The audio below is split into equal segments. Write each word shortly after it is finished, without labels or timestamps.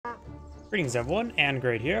Greetings everyone, and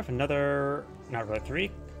Great here for another, not really three,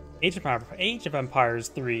 Age of Empires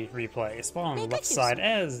 3 replay. Spawn on the left side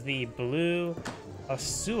as the blue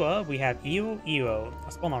Hasua, we have EwoEwo.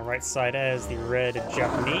 Spawn on the right side as the red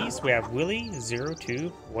Japanese, we have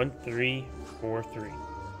Willy021343.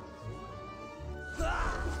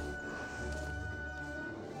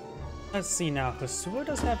 Let's see now, Hasua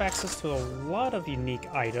does have access to a lot of unique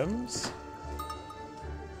items.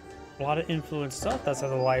 A lot of influence stuff. That's how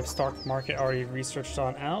the livestock market already researched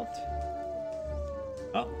on out.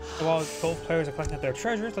 Oh, while both players are collecting their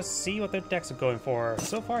treasures, let's see what their decks are going for.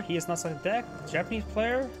 So far, he has not selected a deck. The Japanese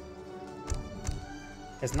player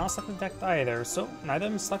has not selected a deck either, so neither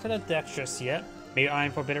of them selected a deck just yet. Maybe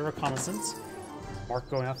eyeing for a bit of reconnaissance. Mark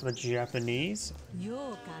going out for the Japanese.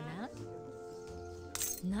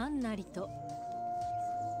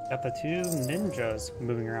 Got the two ninjas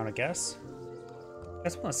moving around, I guess.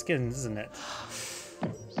 That's one of the skins, isn't it?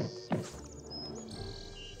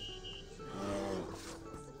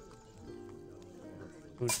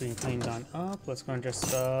 Food's being cleaned on up. Let's go and just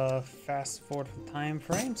fast forward the time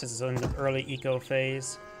frame since it's in the early eco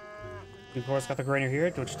phase. We've of course got the grinder here,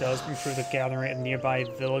 which does improve the gathering rate of nearby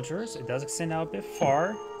villagers. It does extend out a bit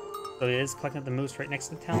far, so it is collecting the moose right next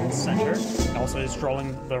to the town center. It also is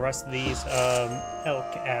drawing the rest of these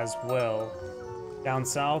elk as well. Down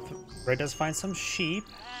south, Red does find some sheep,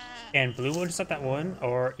 and Blue will intercept that one,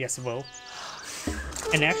 or yes, it will.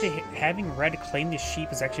 And actually, having Red claim the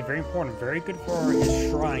sheep is actually very important, very good for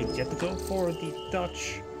his shrines. You have to go for the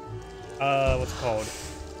Dutch, what's it called?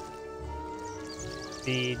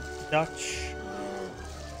 The Dutch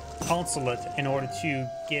consulate in order to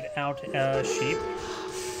get out sheep.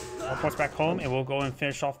 Of course, back home, and we'll go and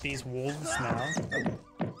finish off these wolves now.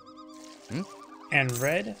 And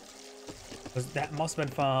Red. That must have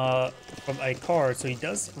been from a card, so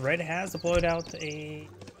Red has deployed out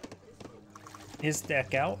his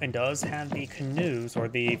deck out and does have the canoes or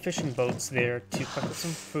the fishing boats there to collect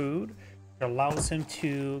some food. It allows him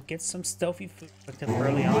to get some stealthy food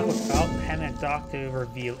early on without having a dock to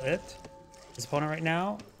reveal it. His opponent right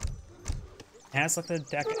now has selected a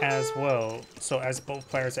deck as well, so as both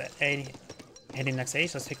players are heading next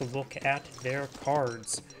stage, let's take a look at their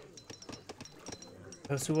cards.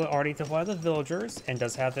 Hasua already deployed the villagers and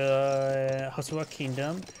does have the Hasua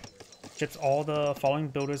Kingdom. Ships all the following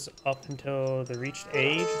builders up until the reached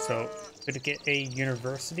age, so going to get a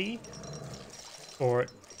university. Or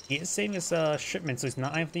he is saving his shipment, so he's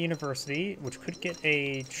not eyeing for the university, which could get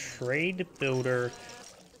a trade builder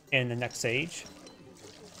in the next age.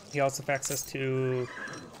 He also has access to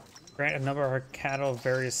grant a number of cattle of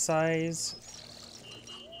various size.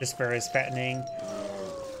 This varies fattening.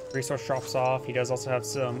 Resource drops off. He does also have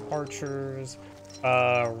some archers,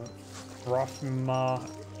 Rumfoss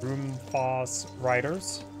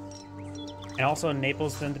riders, and also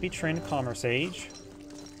enables them to be trained in Commerce Age.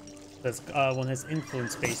 That's one of his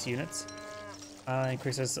influence-based units.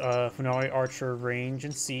 Increases Funari archer range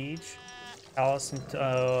and siege. Alice and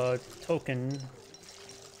token.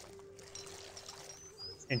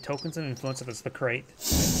 And tokens of influence, if it's the crate.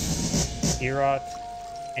 Irot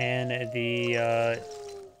and the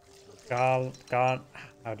how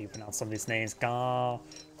do you pronounce some of these names? Gone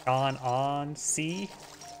on C.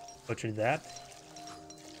 Butchered that.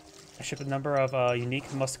 I ship a number of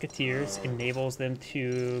unique musketeers, enables them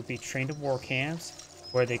to be trained in war camps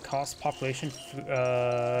where they cost population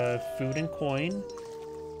food and coin.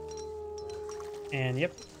 And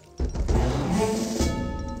yep.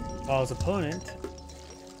 While his opponent,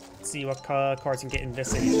 let's see what cards he can get in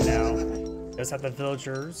this age now. Does have the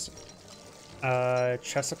villagers.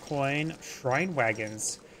 Chest of coin, shrine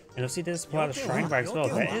wagons, and you'll see this pull out of shrine wagons as well.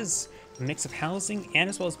 That is a mix of housing and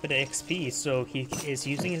as well as a bit of XP, so he is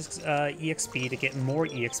using his EXP to get more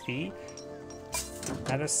EXP.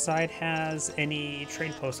 Neither side has any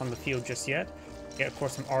trade posts on the field just yet. Get of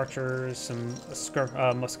course some archers, some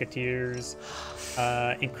musketeers,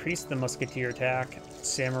 increase the musketeer attack,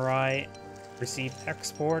 samurai, receive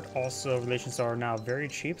export. Also relations are now very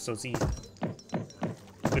cheap, so it's easy.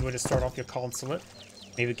 Good way to start off your consulate.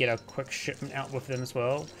 Maybe get a quick shipment out with them as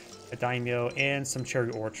well. A daimyo and some cherry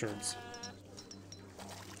orchards.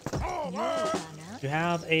 You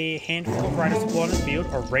have a handful of riders deployed on the field,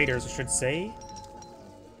 or raiders I should say.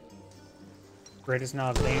 Raiders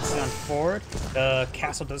now advancing on forward. The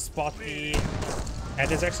castle does spot the... And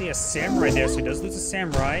there's actually a samurai there, so he does lose a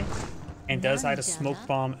samurai. And does hide a smoke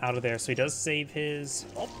bomb out of there, so he does save his...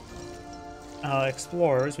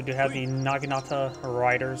 explorers. We do have the Naginata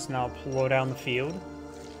riders now deployed down the field.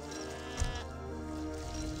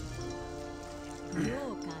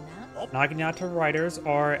 Naginata riders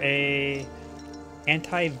are a It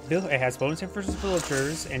has bonus damage versus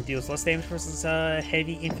villagers and deals less damage versus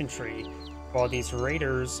heavy infantry, while these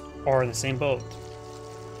raiders are in the same boat.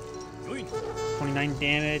 29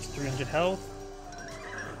 damage, 300 health,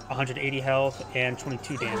 180 health, and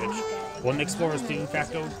 22 damage. One explorers do in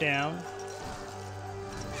fact go down.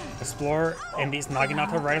 Explorer and these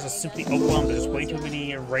Naginata riders are simply overwhelmed. There's way too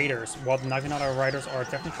many raiders. While the Naginata riders are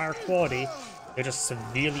definitely higher quality, they're just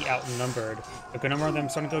severely outnumbered. A good number of them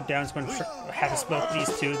starting to go down. It's going to have to split up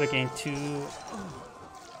these two. They're getting too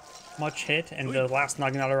much hit, and the last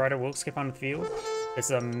Naginata rider will skip on the field.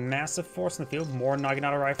 It's a massive force in the field. More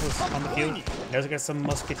Naginata rifles on the field. And also got some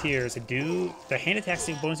musketeers. The hand attacks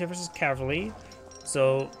do bonus versus cavalry,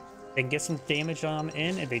 so they can get some damage on them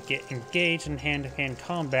in. If they get engaged in hand-to-hand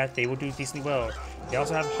combat, they will do decently well. They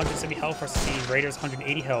also have 170 health versus the raiders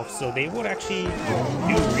 180 health, so they would actually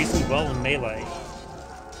do reasonably well in melee.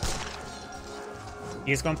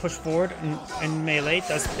 He's going to push forward in melee,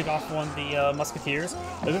 does pick off one of the musketeers.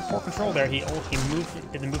 A little bit poor control there. He did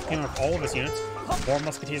the move came with all of his units. More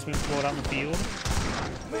musketeers being pulled out in the field.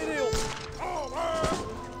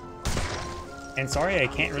 And sorry, I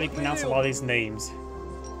can't really pronounce a lot of these names.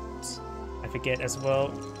 I forget as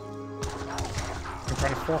well. I'm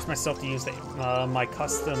trying to force myself to use my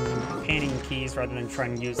custom painting keys rather than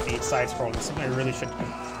trying to use the side scrolling. Something I really should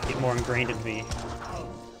get more ingrained into me.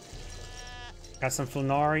 Got some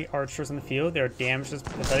Funari archers in the field. Their damage is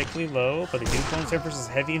pathetically low, but they do bonus versus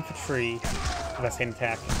heavy infantry with that same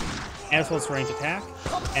attack, as well as range attack.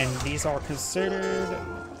 And these are considered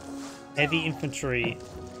heavy infantry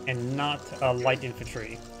and not light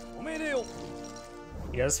infantry.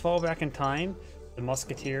 He does fall back in time. The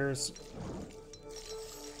musketeers,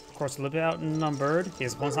 of course, a little bit outnumbered.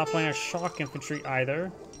 His one's not playing a shock infantry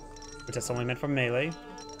either, which is only meant for melee.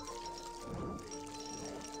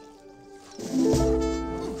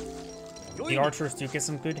 The archers do get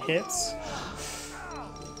some good hits.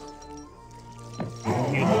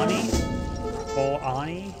 Yulani,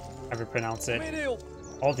 Bolani, however you pronounce it.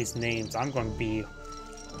 All these names I'm going to be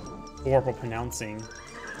horrible pronouncing.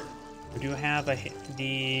 We do have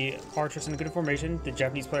the archers in a good formation. The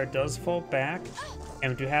Japanese player does fall back.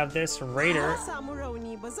 And we do have this raider.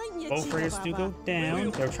 Both raiders do go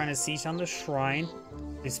down. They're trying to siege on the shrine.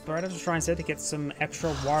 They spread out the shrine set to get some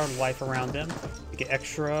extra wildlife around them. To get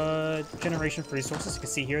extra generation for resources. You can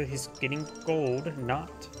see here he's getting gold,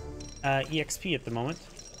 not EXP at the moment.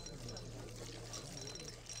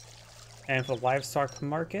 And for the livestock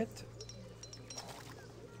market,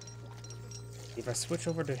 if I switch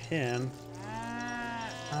over to him,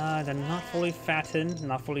 they're not fully fattened.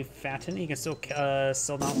 You can still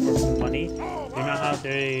sell them out for some money. You now have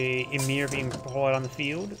the Emir being deployed on the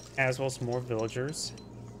field, as well as more villagers.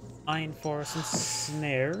 Eyeing for some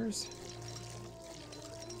snares.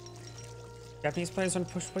 Japanese players are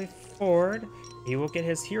push way forward. He will get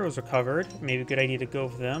his heroes recovered. Maybe a good idea to go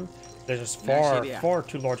for them. There's just far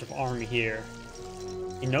too large of an army here.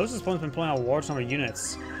 He knows his opponent's been playing a large number of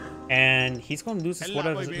units, and he's going to lose his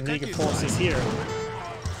whatever mega forces here.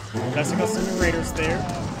 That's got some raiders there,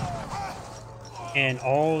 and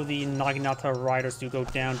all the Naginata riders do go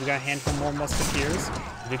down. We got a handful more musketeers.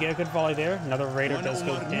 We get a good volley there. Another raider does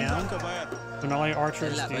go down. Funali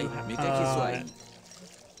archers do.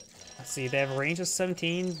 Let's see, they have a range of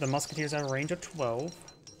 17. The musketeers have a range of 12.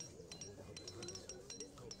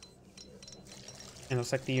 And it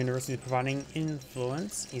looks like the university is providing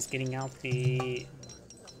influence. He's getting out the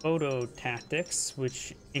photo tactics,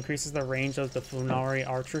 which increases the range of the Funari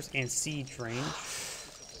archers and siege range.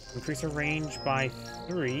 Increase their range by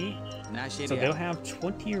 3, so they'll have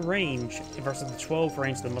 20 range versus the 12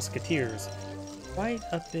 range of the musketeers. Quite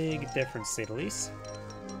a big difference, to say the least.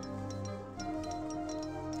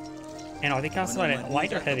 And are they classified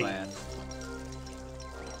light or heavy?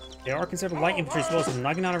 They are considered light infantry as well, so the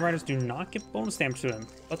Naginata riders do not get bonus damage to them,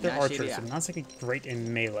 but they're archers, so not exactly great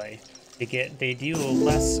in melee. They deal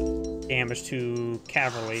less damage to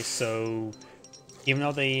cavalry, so even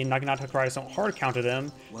though the Naginata riders don't hard counter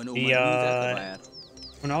them, the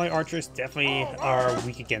Funali archers definitely are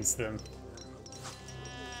weak against them.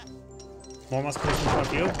 More musketeers in the front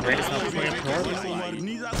field. Raiders now pushing up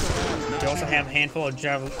north. They also have a handful of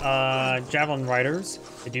javelin riders.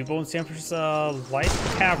 They do bonus damage versus light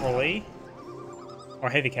cavalry, or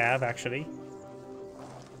heavy cav actually.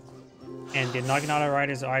 And the Naginata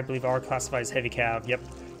riders, I believe, are classified as heavy cav. Yep.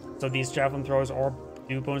 So these javelin throwers are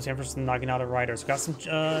do bonus damage versus the Naginata riders. Got some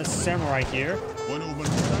samurai here,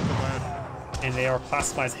 and they are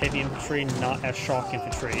classified as heavy infantry, not as shock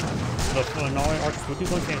infantry. The Funali archers will do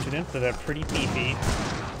bonus damage to them, so they're pretty beefy.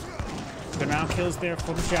 Good amount of kills there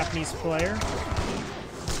for the Japanese player.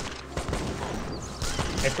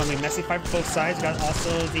 It's going to be messy fight for both sides. You got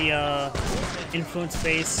also the influence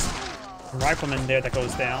base rifleman there that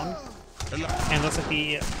goes down. And looks like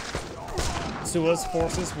the Hasua's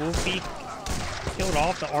forces will be killed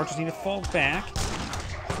off. The archers need to fall back.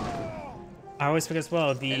 I always think as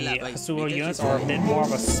well, the Hasua units are a bit more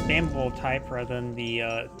of a spammable type rather than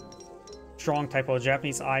the strong type of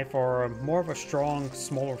Japanese eye for more of a strong,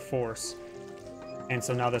 smaller force. And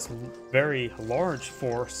so now this very large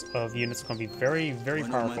force of units is going to be very, very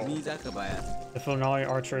powerful. The Funali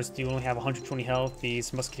archers do only have 120 health.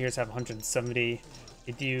 These musketeers have 170.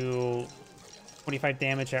 They do 25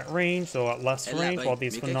 damage at range, so at less range, while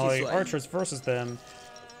these Funali archers versus them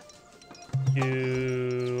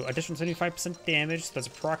do additional 75% damage. So that's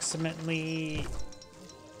approximately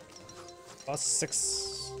plus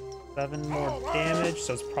 7 more damage,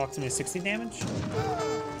 so it's approximately 60 damage.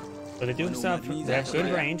 So they do stuff. They have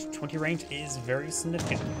good range. 20 range is very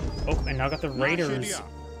significant. Oh, and now got the raiders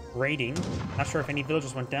raiding. Not sure if any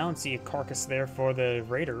villagers went down. See a carcass there for the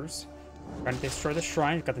raiders. Trying to destroy the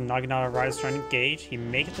shrine. Got the Naginata Riders trying to engage. He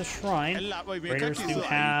made it to the shrine. Raiders do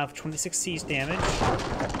have 26 siege damage,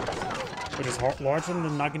 which is larger than the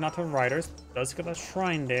Naginata Riders. Does get a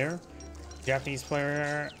shrine there. Japanese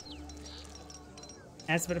player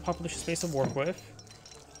has a bit of population space to work with.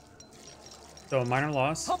 So a minor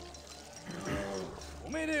loss.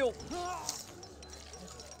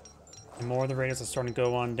 And more of the raiders are starting to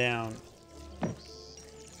go on down.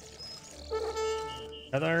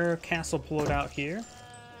 Another castle pulled out here.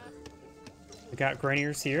 We got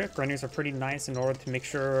greniers here. Greniers are pretty nice in order to make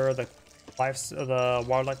sure the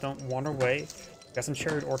wildlife don't wander away. Got some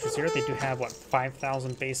chariot orchards here. They do have what,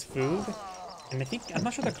 5,000 base food. And I think, I'm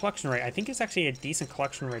not sure the collection rate. I think it's actually a decent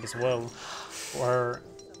collection rate as well. Or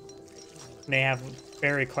they have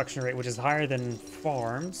berry collection rate, which is higher than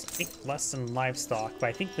farms. I think less than livestock. But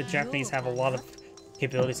I think the Japanese have a lot of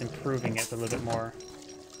capabilities improving it a little bit more.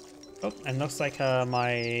 Oh, and looks like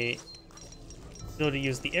my ability to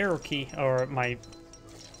use the arrow key, or my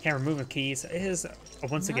camera movement keys, is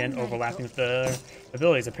once again overlapping with the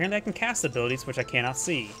abilities. Apparently I can cast abilities, which I cannot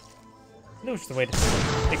see. There's the way to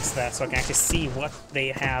fix that, so I can actually see what they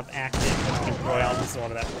have active in royalties, a lot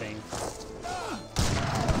of that thing.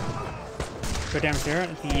 Go down here,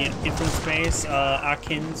 the influence base,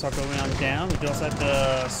 Akins are going on down. We do also have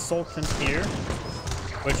the Sultan here,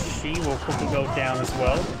 which she will quickly go down as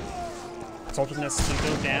well. Sultaness to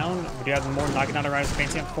go down. We do have more Naginata Riders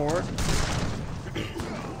facing up forward.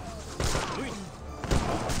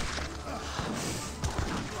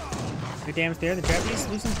 Good damage there. The Japanese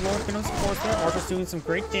losing Lord no support there. Archer's doing some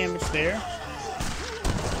great damage there.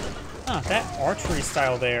 Huh, that archery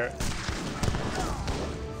style there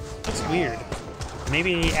looks weird.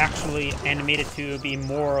 Maybe actually animated to be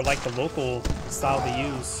more like the local style they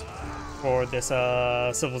use for this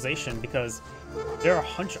civilization, because they're a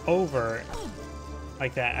hunch over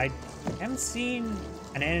like that. I haven't seen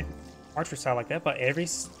an archery style like that, but every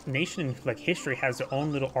nation in like history has their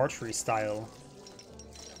own little archery style.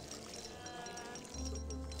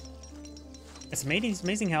 It's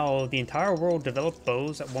amazing how the entire world developed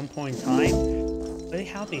bows at one point in time, but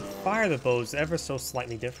how they fire the bows ever so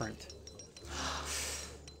slightly different.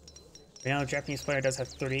 Right now, the Japanese player does have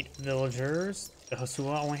 38 villagers. The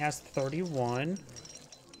Hasua only has 31.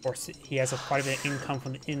 Of course, he has quite a bit of income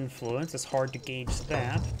from the influence. It's hard to gauge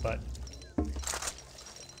that, but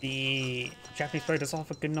the Japanese player does also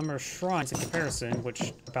have a good number of shrines in comparison,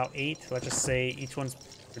 which about 8. Let's just say each one's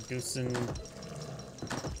producing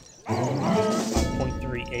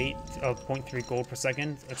 0.38 of 0.3 gold per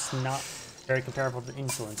second. It's not very comparable to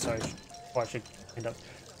influence, so I should end up.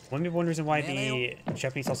 One reason why the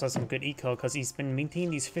Japanese also has some good eco, because he's been maintaining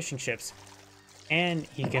these fishing ships. And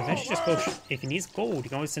he can eventually just go, if he needs gold, he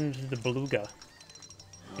can always send it to the beluga.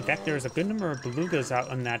 In fact, there's a good number of belugas out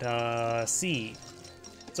on that sea.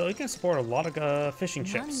 So he can support a lot of fishing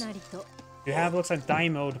ships. You have, looks like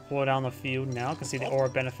Daimyo to pull it down the field now. You can see the aura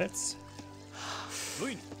benefits.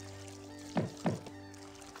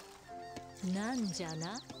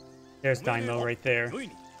 There's Daimyo right there.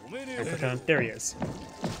 There he is.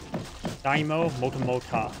 Daimyo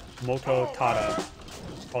Mototada.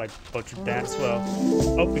 Probably butchered that as well.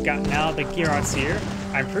 Oh, we got now the Gearats here.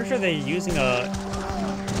 I'm pretty sure they're using a...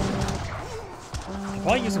 They're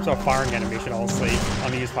probably using some sort of firing animation, honestly. I'm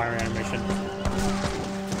gonna use firing animation.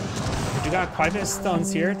 We do got quite a bit of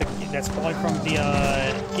stuns here. That's probably from the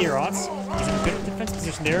Gearats. He's in a good defense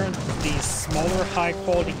position there. The smaller,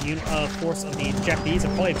 high-quality unit force of the Japanese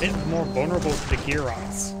are probably a bit more vulnerable to the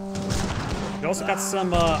Gearats. We also got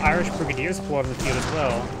some Irish Brigadiers pulled on the field as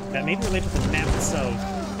well. That may be related to the map itself.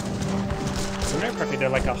 So they're correctly, they're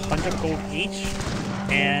like 100 gold each.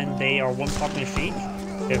 and they are one block machine.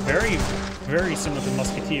 They're very, very similar to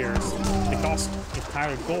musketeers. They cost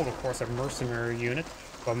entirely gold, of course, a mercenary unit,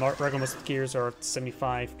 but regular musketeers are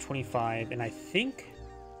 75, 25, and I think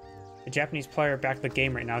the Japanese player back to the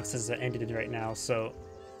game right now because it's ended right now. So,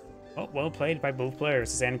 well played by both players.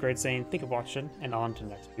 This is Android saying, thank you for watching, and on to the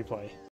next replay.